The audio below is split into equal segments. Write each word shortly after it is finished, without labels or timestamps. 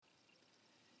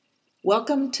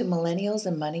Welcome to Millennials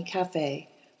and Money Cafe,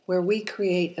 where we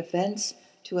create events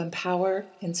to empower,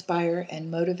 inspire,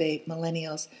 and motivate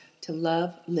millennials to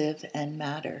love, live, and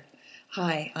matter.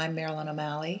 Hi, I'm Marilyn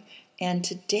O'Malley, and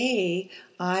today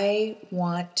I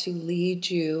want to lead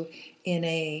you in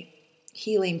a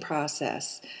healing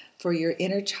process for your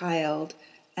inner child,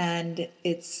 and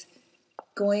it's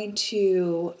going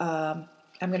to, I'm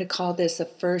going to call this a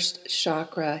first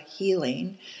chakra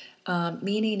healing,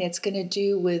 meaning it's going to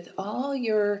do with all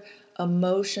your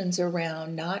emotions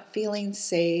around not feeling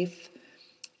safe,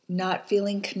 not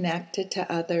feeling connected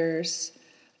to others,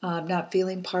 not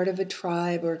feeling part of a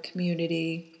tribe or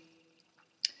community,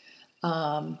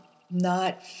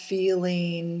 not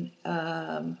feeling,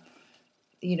 that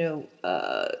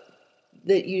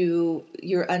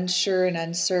you're unsure and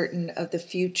uncertain of the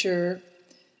future.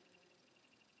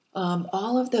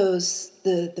 All of those,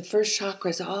 the first chakra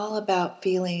is all about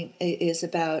is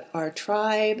about our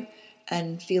tribe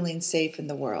and feeling safe in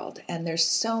the world. And there's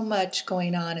so much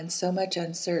going on and so much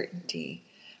uncertainty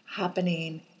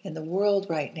happening in the world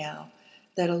right now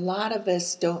that a lot of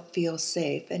us don't feel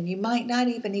safe. And you might not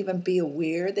even be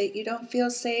aware that you don't feel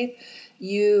safe.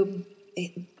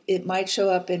 It might show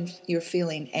up in you're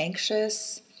feeling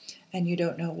anxious and you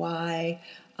don't know why.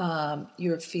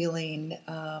 You're feeling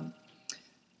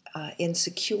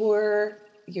insecure,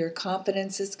 your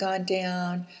confidence has gone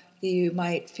down, you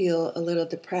might feel a little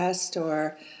depressed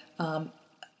or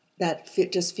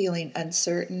just feeling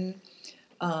uncertain.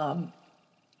 And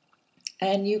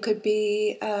you could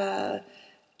be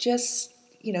just,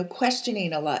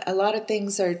 questioning a lot. A lot of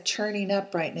things are churning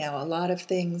up right now. A lot of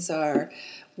things are,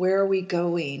 where are we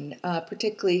going?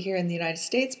 Particularly here in the United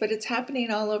States, but it's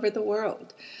happening all over the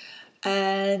world.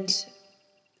 And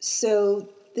so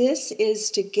this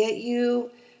is to get you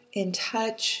in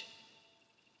touch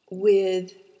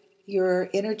with your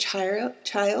inner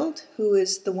child, who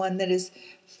is the one that is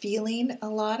feeling a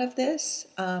lot of this.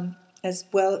 As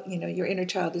well, your inner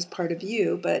child is part of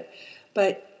you, but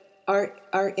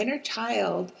our inner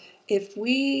child, if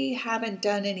we haven't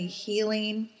done any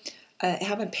healing,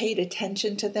 haven't paid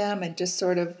attention to them, and just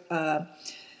sort of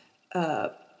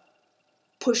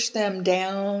push them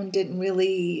down, didn't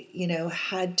really,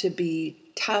 had to be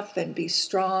tough and be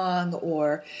strong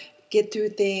or get through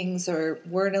things, or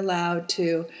weren't allowed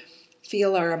to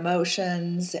feel our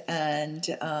emotions, and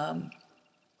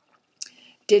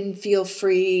didn't feel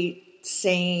free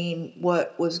saying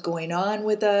what was going on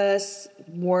with us,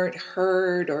 weren't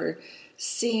heard or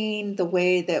seen the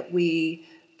way that we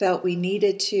felt we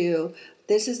needed to.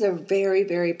 This is a very,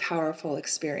 very powerful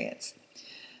experience.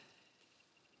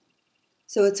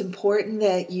 So it's important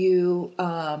that you,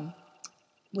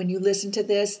 when you listen to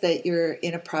this, that you're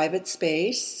in a private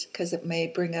space, because it may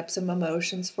bring up some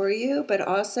emotions for you, but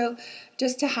also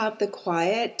just to have the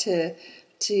quiet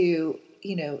to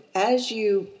as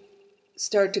you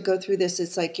start to go through this,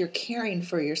 it's like you're caring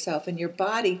for yourself, and your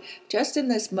body, just in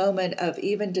this moment of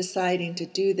even deciding to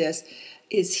do this,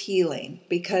 is healing,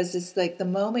 because it's like the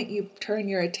moment you turn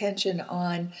your attention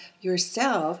on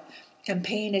yourself and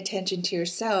paying attention to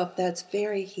yourself, that's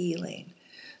very healing.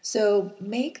 So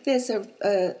make this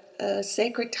a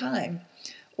sacred time,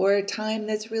 or a time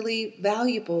that's really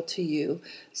valuable to you.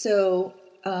 So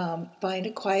find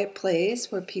a quiet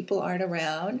place where people aren't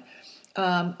around,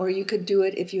 or you could do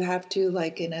it if you have to,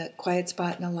 like in a quiet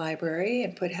spot in a library,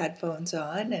 and put headphones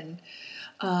on, and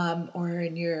or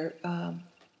in your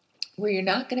where you're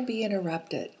not going to be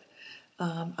interrupted.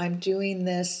 I'm doing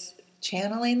this,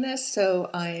 channeling this, so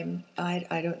I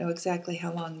don't know exactly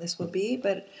how long this will be,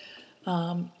 but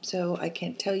so I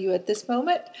can't tell you at this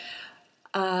moment.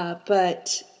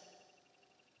 But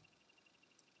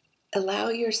allow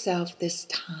yourself this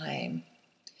time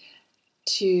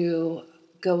to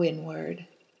go inward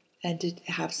and to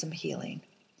have some healing.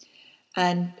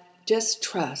 And just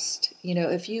trust.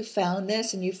 If you found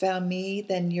this and you found me,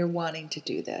 then you're wanting to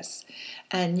do this.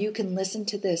 And you can listen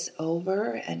to this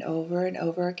over and over and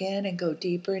over again and go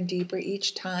deeper and deeper.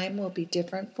 Each time will be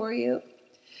different for you.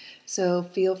 So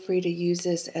feel free to use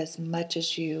this as much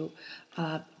as you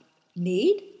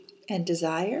need and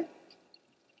desire.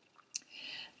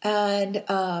 And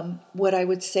what I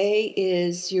would say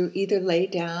is, you either lay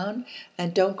down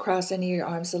and don't cross any of your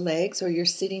arms or legs, or you're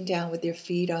sitting down with your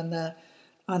feet on the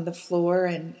floor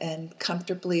and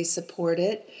comfortably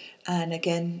supported, and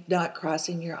again, not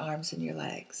crossing your arms and your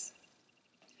legs.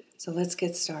 So let's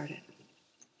get started.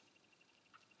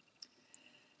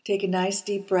 Take a nice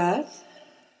deep breath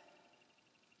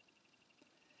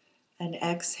and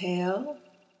exhale.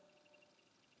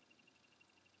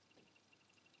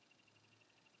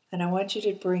 And I want you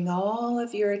to bring all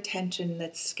of your attention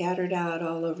that's scattered out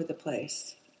all over the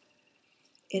place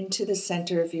into the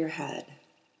center of your head.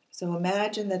 So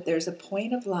imagine that there's a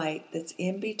point of light that's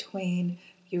in between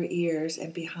your ears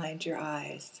and behind your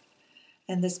eyes.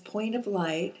 And this point of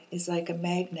light is like a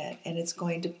magnet, and it's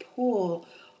going to pull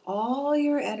all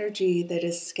your energy that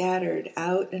is scattered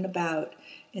out and about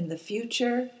in the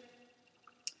future,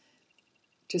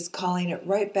 just calling it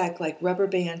right back like rubber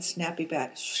band, snappy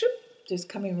back, shoop, just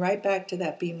coming right back to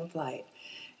that beam of light.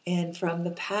 And from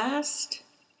the past,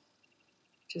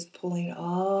 just pulling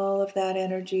all of that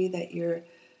energy that you're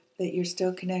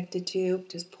still connected to,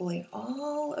 just pulling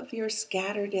all of your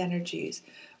scattered energies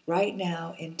right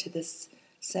now into this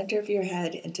center of your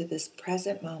head, into this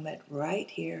present moment, right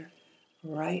here,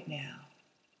 right now.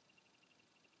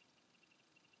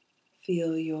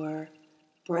 Feel your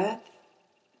breath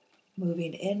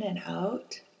moving in and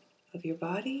out of your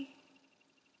body.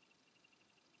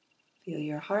 Feel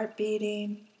your heart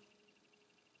beating.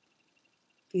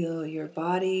 Feel your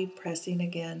body pressing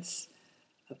against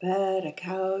a bed, a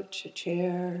couch, a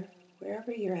chair,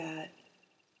 wherever you're at.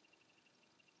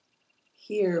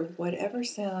 Hear whatever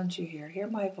sounds you hear. Hear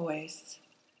my voice.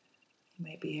 You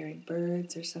might be hearing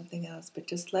birds or something else, but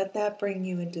just let that bring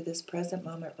you into this present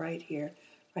moment right here,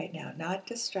 right now. Not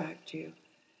distract you.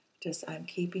 Just I'm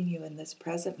keeping you in this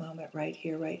present moment right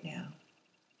here, right now.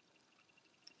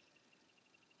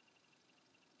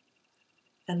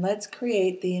 And let's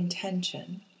create the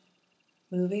intention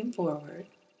moving forward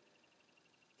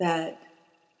that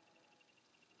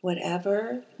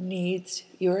whatever needs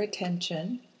your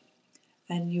attention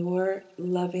and your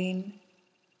loving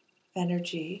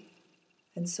energy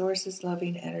and source's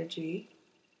loving energy,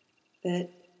 that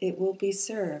it will be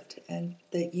served, and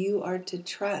that you are to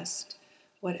trust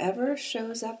whatever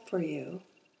shows up for you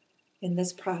in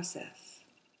this process.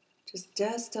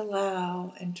 Just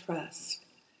allow and trust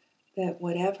that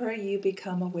whatever you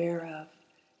become aware of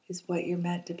is what you're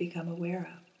meant to become aware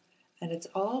of. And it's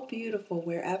all beautiful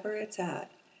wherever it's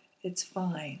at. It's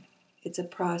fine. It's a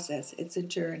process. It's a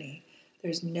journey.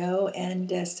 There's no end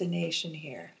destination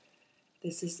here.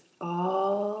 This is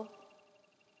all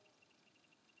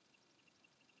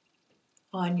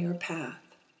on your path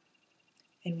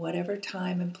in whatever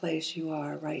time and place you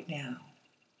are right now.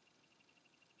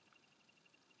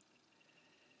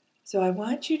 So I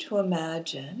want you to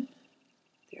imagine,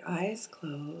 with your eyes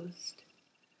closed,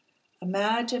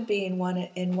 imagine being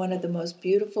in one of the most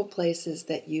beautiful places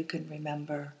that you can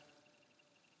remember.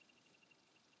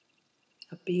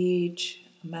 A beach,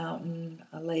 a mountain,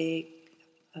 a lake,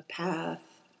 a path,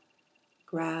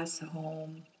 grass, a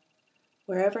home,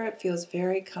 wherever it feels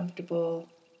very comfortable,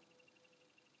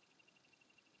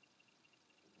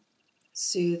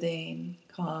 soothing,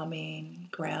 calming,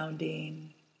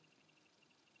 grounding.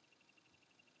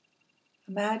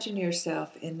 Imagine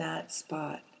yourself in that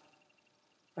spot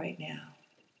right now.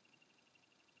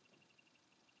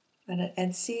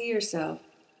 And see yourself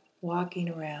walking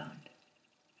around,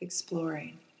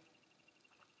 exploring.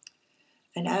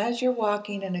 And as you're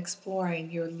walking and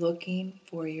exploring, you're looking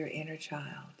for your inner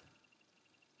child.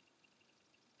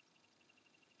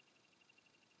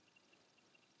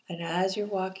 And as you're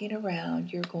walking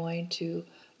around, you're going to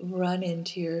run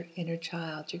into your inner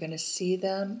child. You're going to see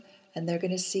them, and they're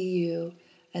going to see you,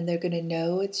 and they're going to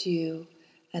know it's you,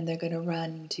 and they're going to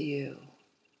run to you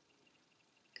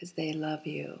because they love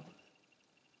you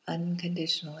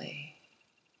unconditionally.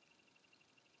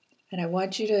 And I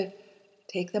want you to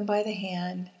take them by the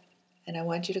hand, and I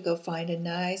want you to go find a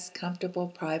nice, comfortable,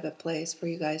 private place for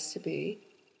you guys to be.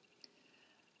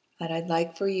 And I'd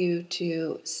like for you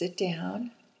to sit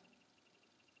down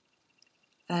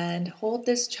and hold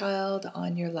this child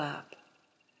on your lap,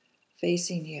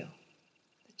 facing you.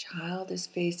 The child is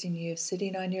facing you,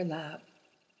 sitting on your lap.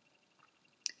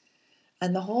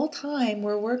 And the whole time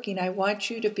we're working, I want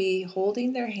you to be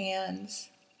holding their hands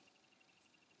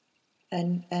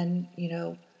and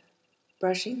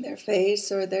brushing their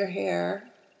face or their hair,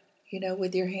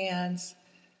 with your hands.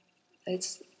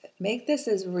 Make this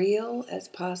as real as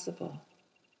possible.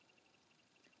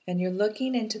 And you're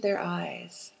looking into their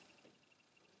eyes.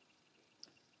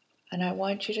 And I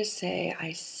want you to say,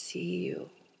 I see you.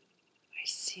 I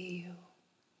see you.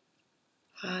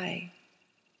 Hi.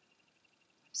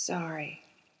 Sorry.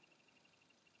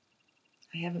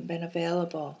 I haven't been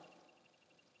available.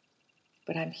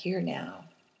 But I'm here now.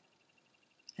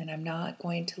 And I'm not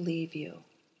going to leave you.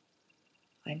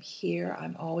 I'm here.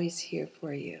 I'm always here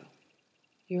for you.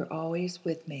 You're always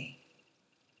with me.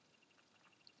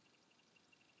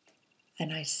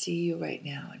 And I see you right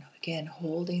now. And again,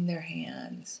 holding their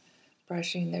hands,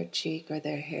 brushing their cheek or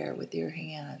their hair with your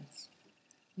hands,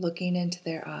 looking into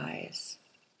their eyes.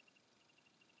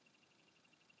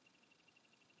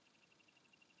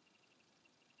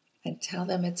 And tell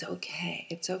them it's okay.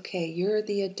 It's okay. You're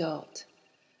the adult.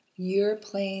 You're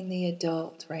playing the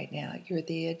adult right now. You're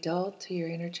the adult to your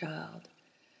inner child.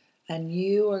 And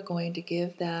you are going to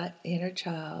give that inner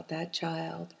child, that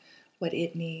child, what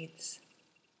it needs,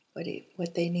 what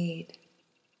they need.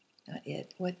 Not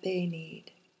it, what they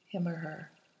need, him or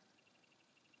her.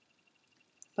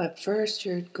 But first,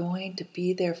 you're going to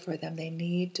be there for them. They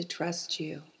need to trust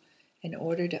you in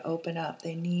order to open up.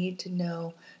 They need to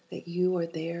know that you are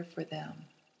there for them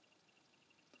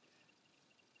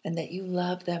and that you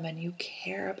love them and you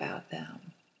care about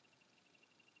them.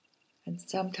 And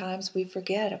sometimes we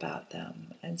forget about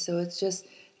them. And so it's just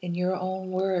in your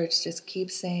own words, just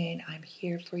keep saying, I'm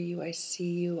here for you. I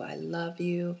see you. I love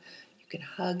you. You can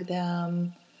hug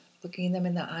them, looking them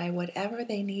in the eye, whatever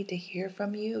they need to hear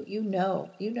from you. You know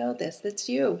this. That's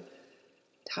you.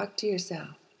 Talk to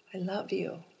yourself. I love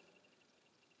you.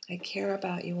 I care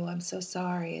about you. Well, I'm so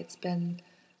sorry. It's been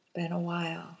a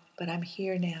while, but I'm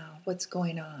here now. What's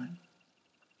going on?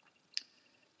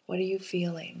 What are you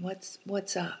feeling?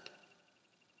 What's up?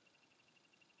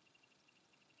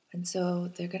 And so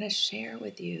they're going to share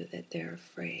with you that they're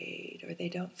afraid or they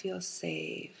don't feel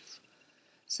safe.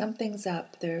 Something's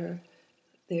up, their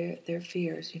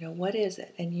fears. What is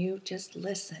it? And you just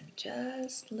listen.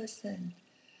 Just listen.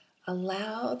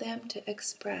 Allow them to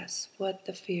express what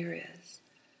the fear is.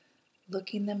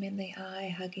 Looking them in the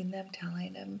eye, hugging them,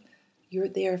 telling them you're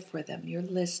there for them. You're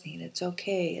listening. It's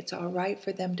okay. It's all right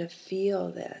for them to feel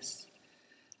this.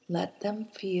 Let them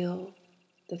feel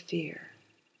the fear.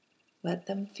 Let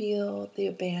them feel the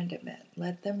abandonment.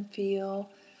 Let them feel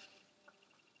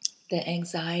the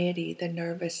anxiety, the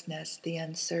nervousness, the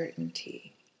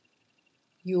uncertainty.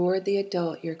 You're the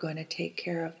adult. You're going to take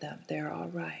care of them. They're all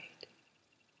right.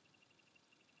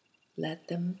 Let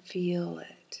them feel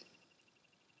it.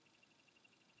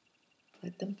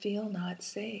 Let them feel not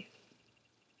safe.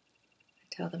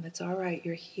 Tell them it's all right.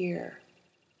 You're here.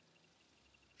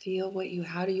 Feel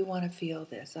how do you want to feel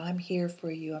this? I'm here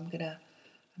for you. I'm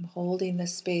holding the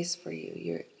space for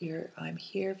you. I'm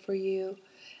here for you.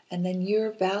 And then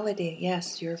you're validating,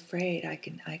 yes, you're afraid. I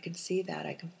can see that.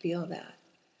 I can feel that.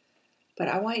 But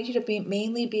I want you to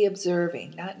mainly be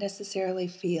observing, not necessarily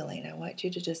feeling. I want you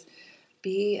to just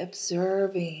be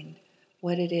observing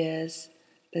what it is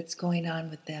that's going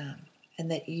on with them and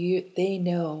that they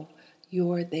know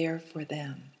you're there for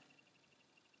them.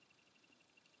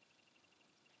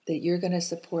 That you're going to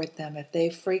support them. If they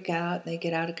freak out and they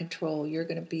get out of control, you're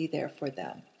going to be there for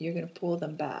them. You're going to pull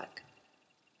them back.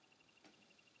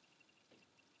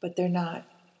 But they're not.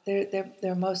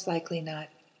 They're most likely not.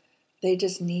 They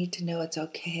just need to know it's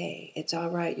okay. It's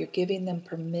all right. You're giving them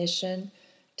permission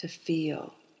to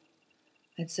feel.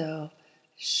 And so,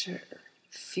 sure,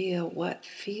 feel.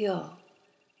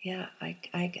 Yeah,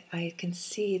 I can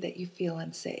see that you feel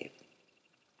unsafe.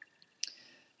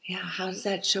 Yeah, how does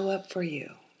that show up for you?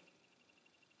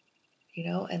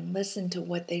 And listen to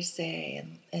what they say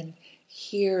and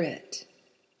hear it.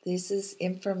 This is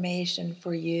information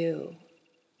for you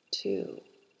too,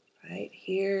 right?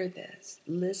 Hear this,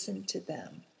 listen to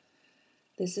them.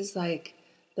 This is like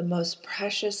the most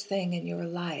precious thing in your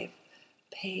life.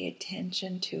 Pay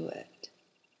attention to it.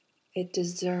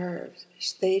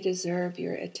 They deserve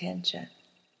your attention.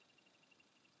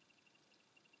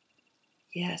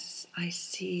 Yes, I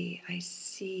see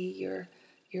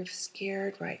you're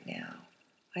scared right now.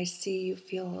 I see you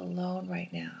feel alone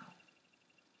right now.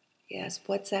 Yes,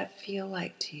 what's that feel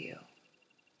like to you?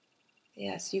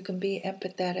 Yes, you can be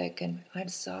empathetic and I'm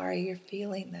sorry you're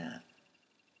feeling that.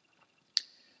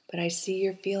 But I see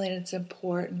you're feeling it's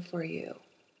important for you.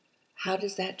 How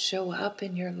does that show up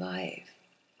in your life?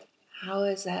 How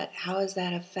is that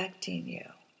affecting you?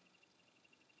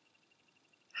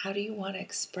 How do you want to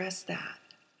express that?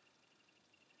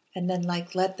 And then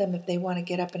let them, if they want to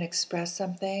get up and express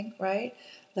something, right?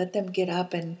 Let them get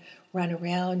up and run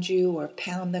around you or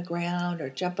pound the ground or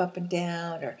jump up and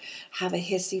down or have a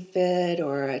hissy fit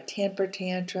or a temper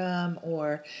tantrum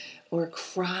or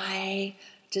cry.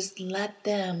 Just let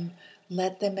them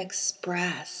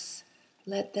express.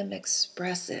 Let them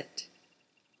express it.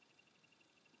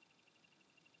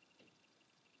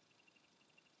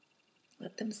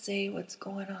 Let them say what's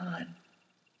going on.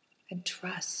 And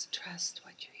trust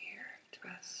what you hear.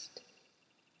 Trust.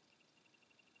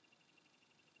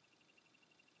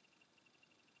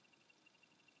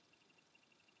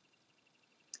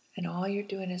 And all you're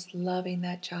doing is loving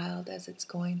that child as it's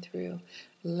going through,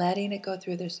 letting it go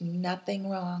through. There's nothing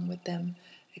wrong with them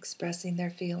expressing their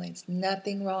feelings.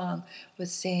 Nothing wrong with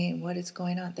saying what is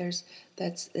going on.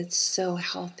 It's so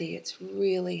healthy. It's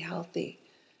really healthy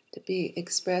to be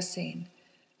expressing.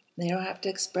 They don't have to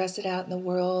express it out in the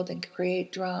world and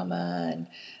create drama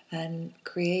and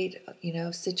create,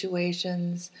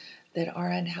 situations that are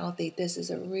unhealthy. This is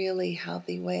a really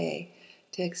healthy way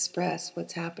to express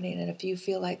what's happening. And if you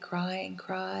feel like crying,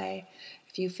 cry.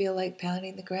 If you feel like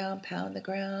pounding the ground, pound the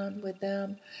ground with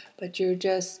them. But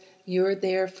you're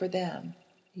there for them.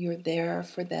 You're there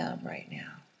for them right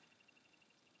now.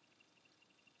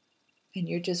 And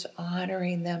you're just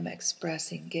honoring them,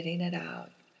 expressing, getting it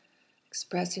out,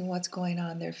 expressing what's going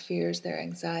on, their fears, their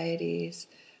anxieties,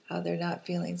 how they're not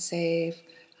feeling safe,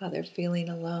 how they're feeling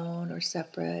alone or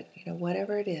separate,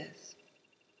 whatever it is.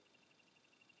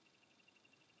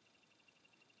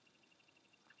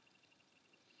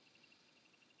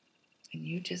 And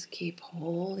you just keep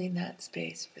holding that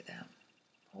space for them,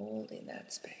 holding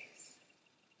that space,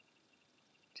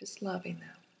 just loving them.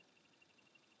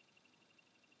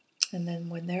 And then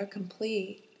when they're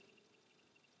complete,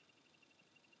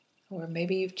 or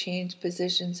maybe you've changed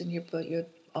positions and you're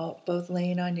both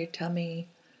laying on your tummy,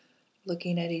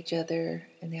 looking at each other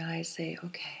in the eyes, say,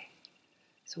 okay,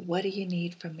 so what do you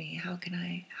need from me? How can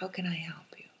I help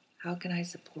you? How can I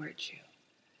support you?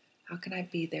 How can I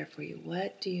be there for you?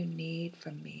 What do you need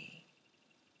from me?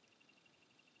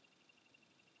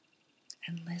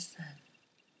 And listen.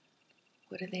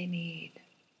 What do they need?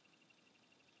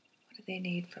 What do they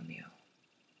need from you?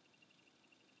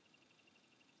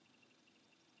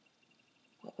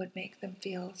 What would make them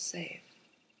feel safe?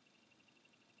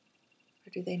 Or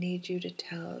do they need you to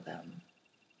tell them?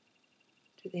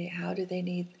 How do they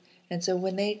need? And so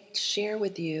when they share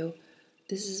with you,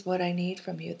 this is what I need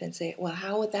from you, then say, well,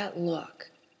 how would that look?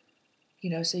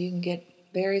 So you can get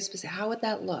very specific. How would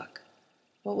that look?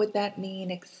 What would that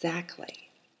mean exactly?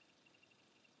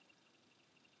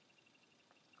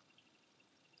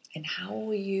 And how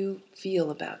will you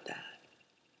feel about that?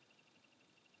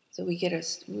 So we get a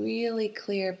really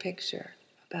clear picture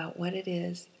about what it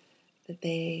is that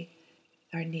they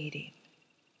are needing.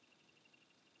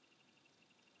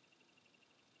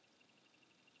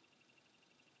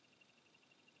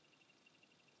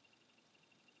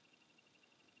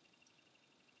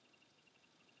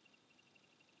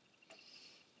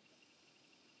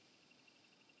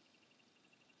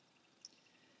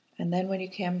 And then when you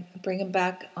can, bring them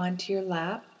back onto your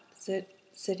lap,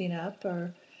 sitting up,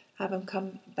 or have them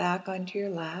come back onto your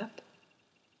lap,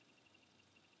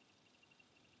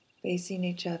 facing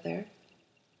each other.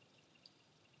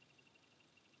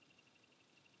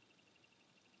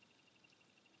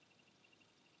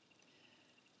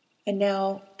 And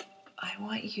now I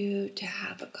want you to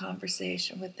have a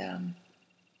conversation with them.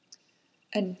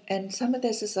 And some of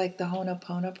this is like the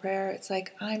Ho'oponopono prayer. It's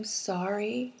like, I'm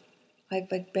sorry. I've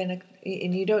been,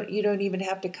 and you don't even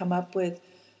have to come up with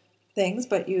things,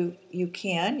 but you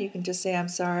can just say, I'm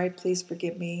sorry, please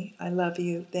forgive me, I love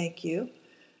you, thank you.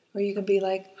 Or you can be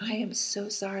like, I am so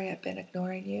sorry I've been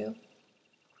ignoring you,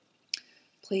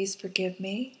 please forgive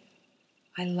me,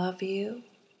 I love you,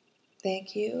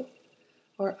 thank you.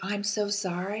 Or I'm so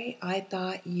sorry, I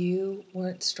thought you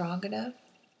weren't strong enough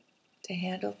to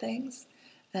handle things,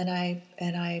 and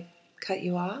I cut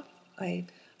you off. I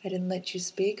didn't let you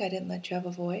speak, I didn't let you have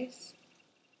a voice.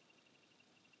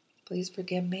 Please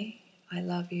forgive me. I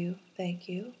love you. Thank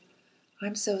you.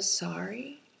 I'm so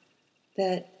sorry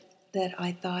that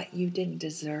I thought you didn't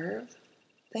deserve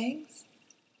things.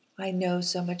 I know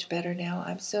so much better now.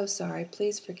 I'm so sorry.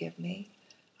 Please forgive me.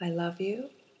 I love you.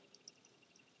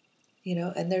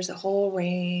 And there's a whole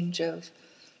range of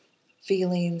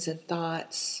feelings and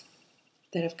thoughts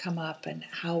that have come up, and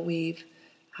how we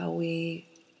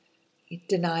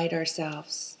denied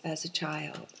ourselves as a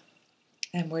child.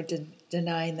 And we're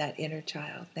denying that inner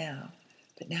child now.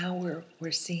 But now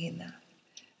we're seeing that.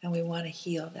 And we want to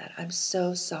heal that. I'm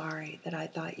so sorry that I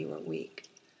thought you were weak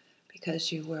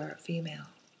because you were female.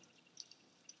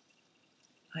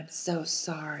 I'm so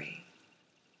sorry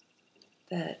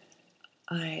that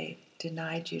I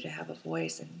denied you to have a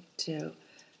voice and to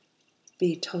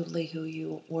be totally who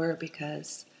you were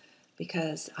because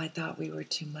I thought we were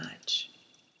too much.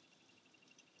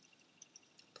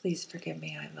 Please forgive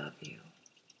me. I love you.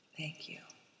 Thank you.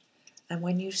 And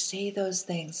when you say those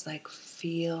things, like,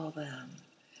 feel them.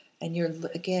 And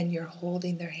you're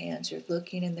holding their hands, you're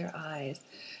looking in their eyes,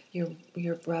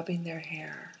 you're rubbing their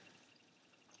hair.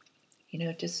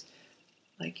 Just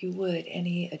like you would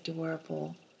any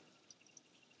adorable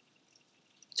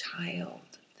child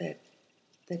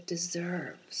that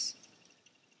deserves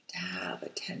to have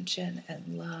attention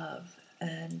and love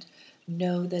and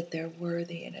know that they're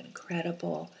worthy and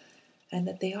incredible and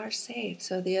that they are safe.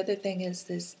 So the other thing is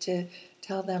this, to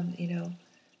tell them,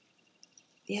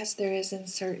 yes, there is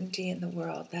uncertainty in the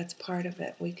world. That's part of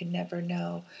it. We can never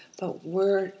know, but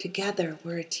we're together.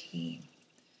 We're a team,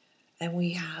 and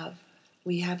we have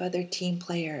other team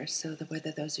players. So that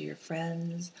whether those are your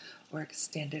friends or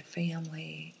extended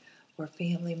family or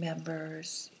family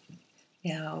members,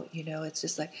 now it's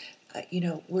just like,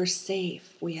 we're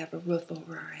safe. We have a roof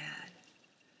over our head.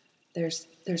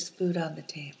 There's food on the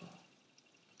table,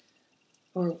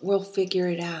 or we'll figure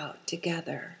it out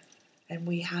together. And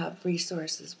we have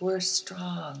resources. We're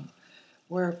strong.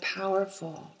 We're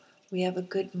powerful. We have a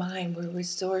good mind. We're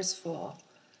resourceful.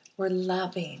 We're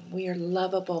loving. We are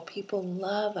lovable. People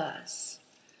love us,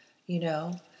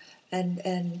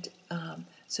 and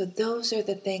so those are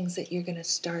the things that you're going to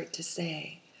start to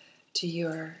say to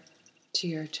your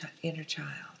inner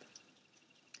child.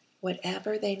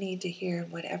 Whatever they need to hear,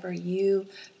 whatever you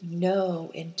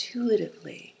know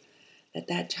intuitively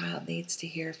that child needs to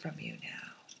hear from you now.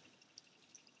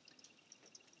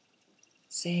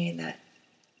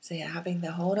 Having the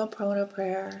Ho'oponopono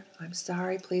prayer, I'm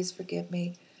sorry, please forgive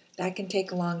me. That can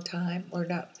take a long time or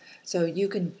not. So you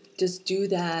can just do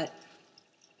that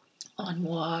on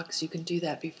walks. You can do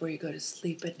that before you go to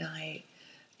sleep at night.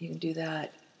 You can do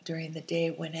that during the day,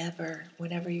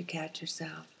 whenever you catch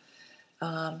yourself.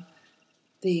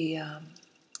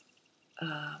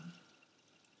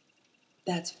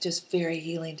 That's just very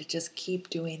healing to just keep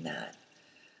doing that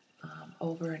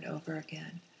over and over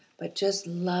again. But just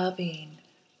loving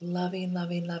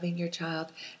your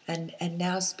child, and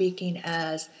now speaking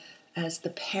as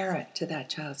the parent to that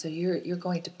child. So you're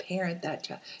going to parent that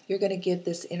child. You're going to give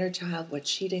this inner child what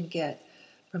she didn't get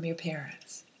from your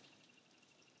parents.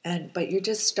 But you're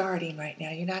just starting right now.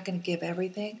 You're not going to give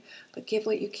everything, but give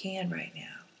what you can right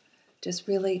now. Just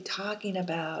really talking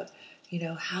about,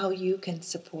 how you can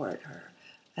support her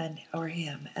or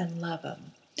him and love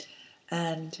them,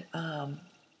 and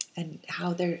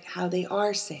how they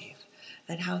are safe,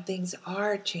 and how things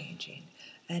are changing,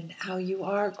 and how you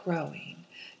are growing.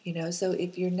 So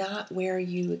if you're not where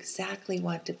you exactly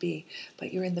want to be,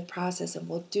 but you're in the process, and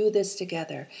we'll do this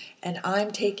together, and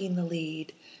I'm taking the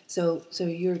lead. So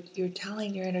you're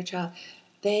telling your inner child,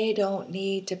 they don't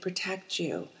need to protect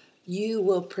you. You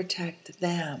will protect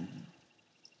them.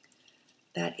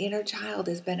 That inner child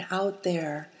has been out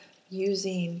there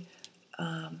using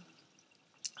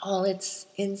all its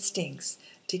instincts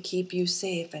to keep you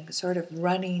safe and sort of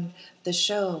running the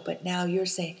show. But now you're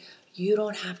saying, you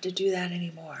don't have to do that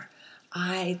anymore.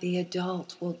 I, the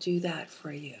adult, will do that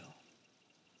for you.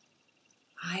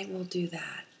 I will do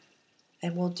that.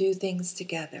 And we'll do things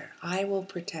together. I will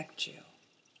protect you.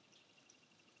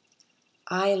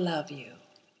 I love you.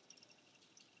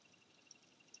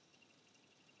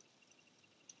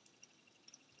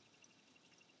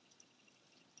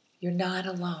 You're not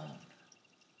alone.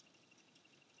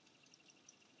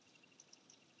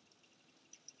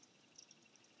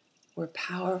 We're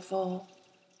powerful.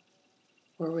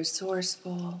 We're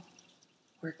resourceful.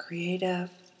 We're creative.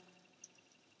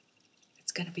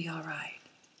 It's going to be all right.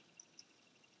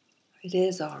 It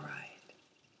is all right.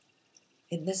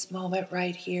 In this moment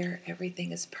right here,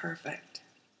 everything is perfect.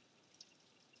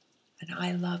 And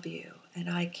I love you, and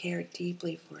I care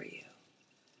deeply for you.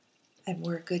 And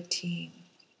we're a good team.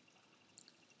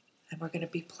 And we're going to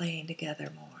be playing together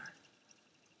more.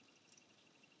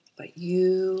 But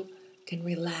you can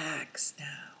relax now.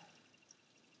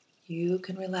 You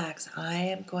can relax. I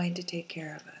am going to take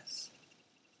care of us.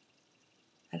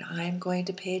 And I am going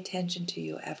to pay attention to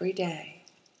you every day.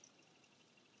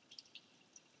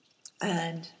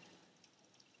 And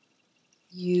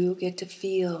you get to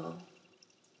feel,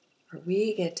 or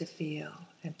we get to feel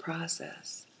and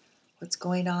process what's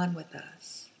going on with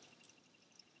us.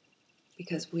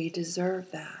 Because we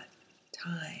deserve that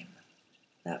time,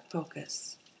 that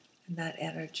focus, and that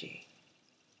energy.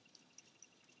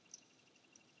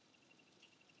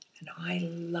 And I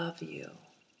love you.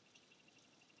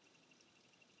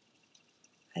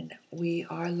 And we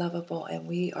are lovable, and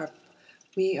we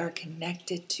are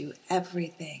connected to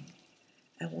everything.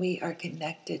 And we are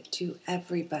connected to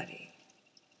everybody.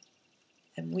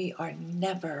 And we are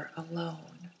never alone.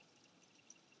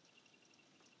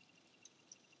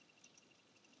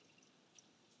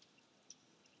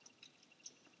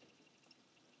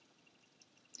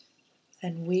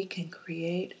 And we can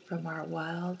create from our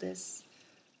wildest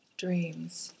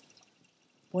dreams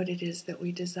what it is that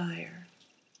we desire.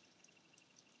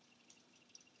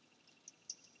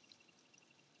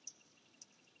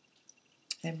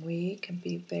 And we can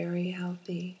be very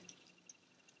healthy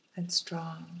and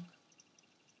strong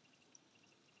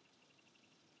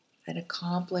and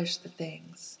accomplish the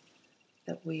things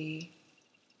that we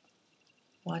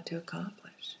want to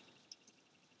accomplish.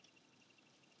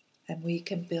 And we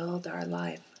can build our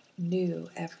life new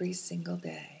every single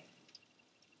day.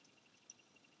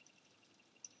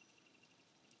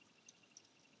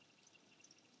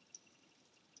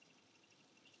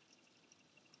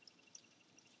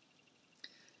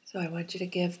 So I want you to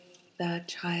give that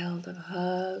child a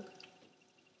hug.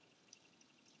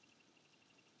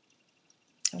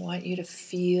 I want you to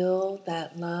feel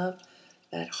that love,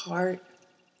 that heart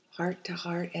to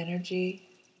heart energy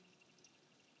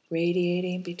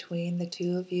radiating between the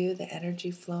two of you, the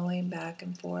energy flowing back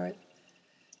and forth.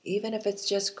 Even if it's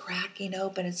just cracking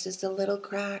open, it's just a little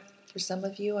crack. For some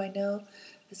of you, I know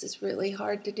this is really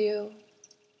hard to do.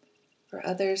 For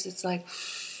others, it's like,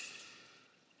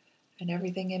 and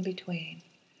everything in between.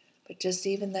 But just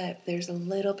even that, if there's a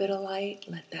little bit of light,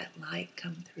 let that light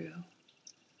come through.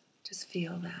 Just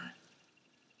feel that.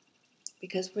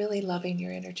 Because really loving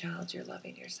your inner child, you're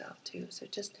loving yourself too. So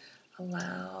just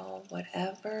allow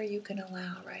whatever you can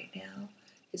allow right now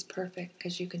is perfect,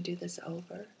 because you can do this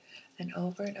over and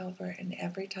over and over. And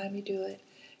every time you do it,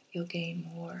 you'll gain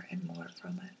more and more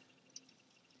from it.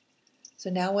 So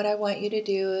now what I want you to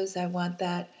do is I want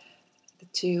that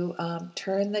to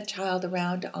turn the child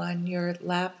around on your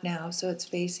lap now, so it's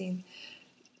facing,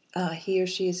 he or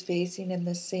she is facing in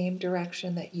the same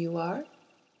direction that you are.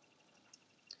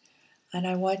 And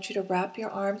I want you to wrap your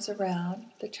arms around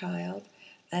the child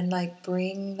and like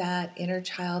bring that inner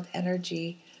child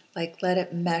energy, like let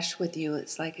it mesh with you.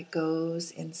 It's like it goes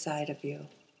inside of you.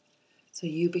 So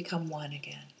you become one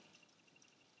again.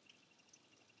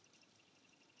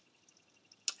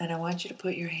 And I want you to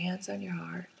put your hands on your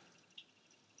heart,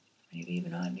 maybe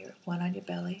even on one on your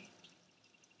belly.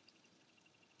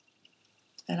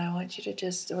 And I want you to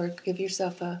just, or give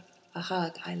yourself a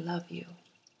hug. I love you.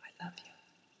 I love you.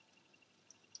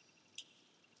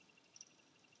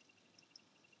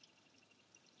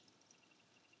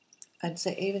 And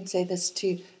even say this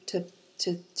to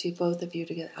both of you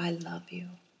together. I love you.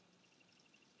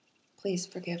 Please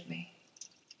forgive me.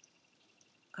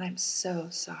 I'm so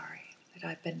sorry that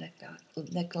I've been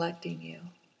neglecting you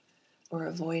or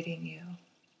avoiding you.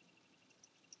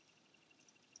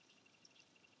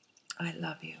 I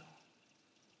love you.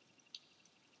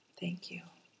 Thank you.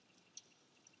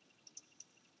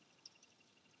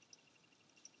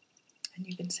 And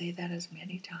you can say that as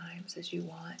many times as you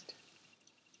want.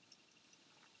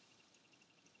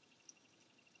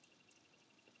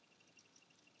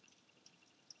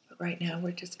 But right now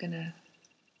we're just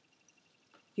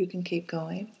you can keep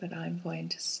going, but I'm going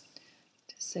to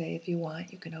say, if you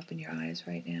want, you can open your eyes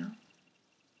right now.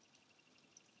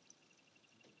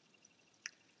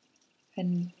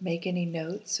 And make any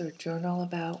notes or journal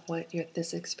about what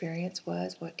this experience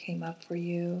was, what came up for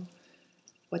you,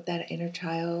 what that inner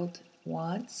child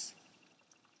wants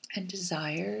and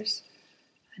desires,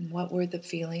 and what were the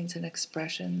feelings and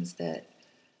expressions that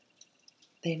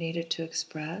they needed to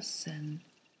express. And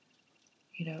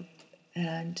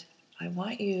and I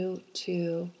want you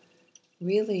to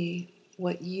really,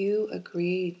 what you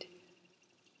agreed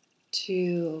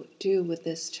to do with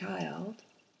this child,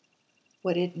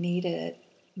 what it needed,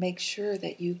 make sure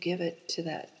that you give it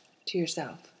to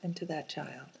yourself and to that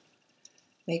child.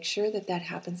 Make sure that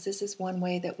happens. This is one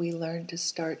way that we learn to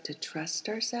start to trust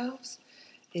ourselves,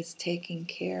 is taking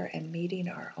care and meeting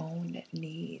our own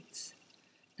needs,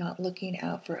 not looking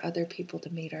out for other people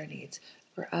to meet our needs,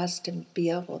 for us to be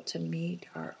able to meet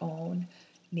our own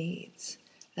needs.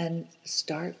 And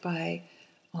start by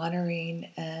honoring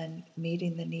and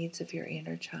meeting the needs of your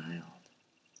inner child,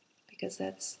 because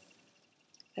that's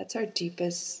our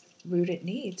deepest rooted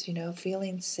needs,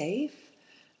 feeling safe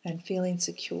and feeling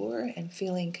secure and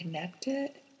feeling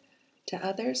connected to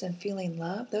others and feeling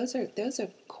love. Those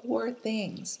are core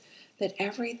things that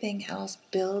everything else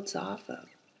builds off of.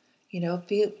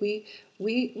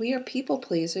 We are people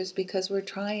pleasers because we're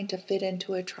trying to fit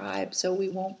into a tribe so we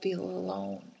won't feel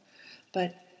alone.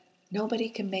 But nobody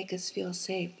can make us feel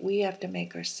safe. We have to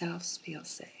make ourselves feel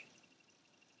safe.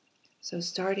 So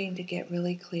starting to get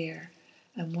really clear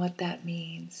on what that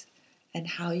means and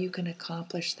how you can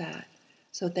accomplish that,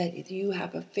 so that you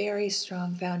have a very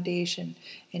strong foundation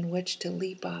in which to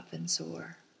leap off and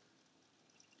soar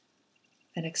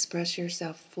and express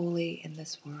yourself fully in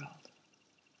this world.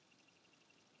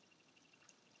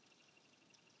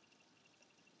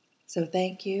 So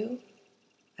thank you.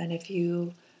 And if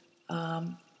you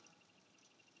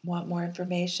want more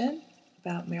information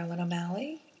about Marilyn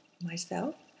O'Malley,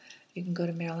 myself, you can go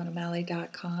to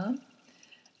MarilynO'Malley.com.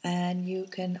 And you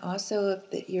can also,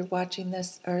 if you're watching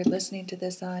this or listening to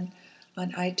this on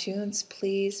on iTunes,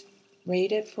 please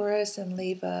rate it for us and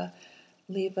leave a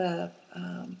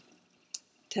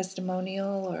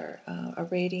testimonial or a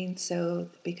rating, so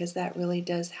because that really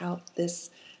does help this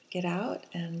get out.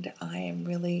 And I am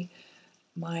really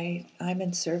I'm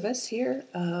in service here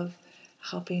of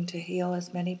helping to heal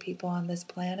as many people on this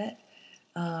planet.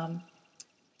 Um,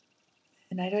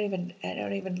 and I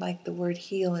don't even like the word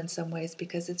heal in some ways,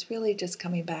 because it's really just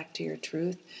coming back to your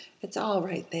truth. It's all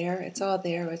right there. It's all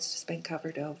there. It's just been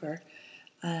covered over,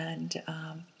 and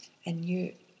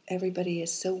you everybody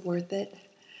is so worth it.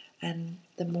 And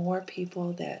the more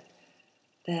people that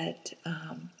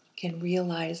can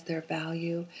realize their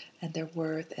value and their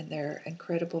worth and their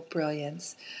incredible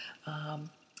brilliance,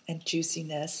 and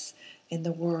juiciness in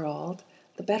the world,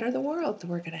 the better the world that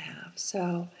we're going to have.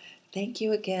 So, thank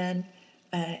you again.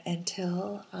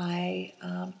 Until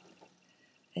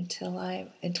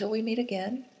we meet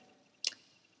again.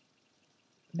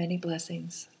 Many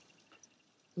blessings.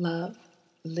 Love,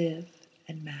 live,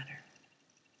 and matter.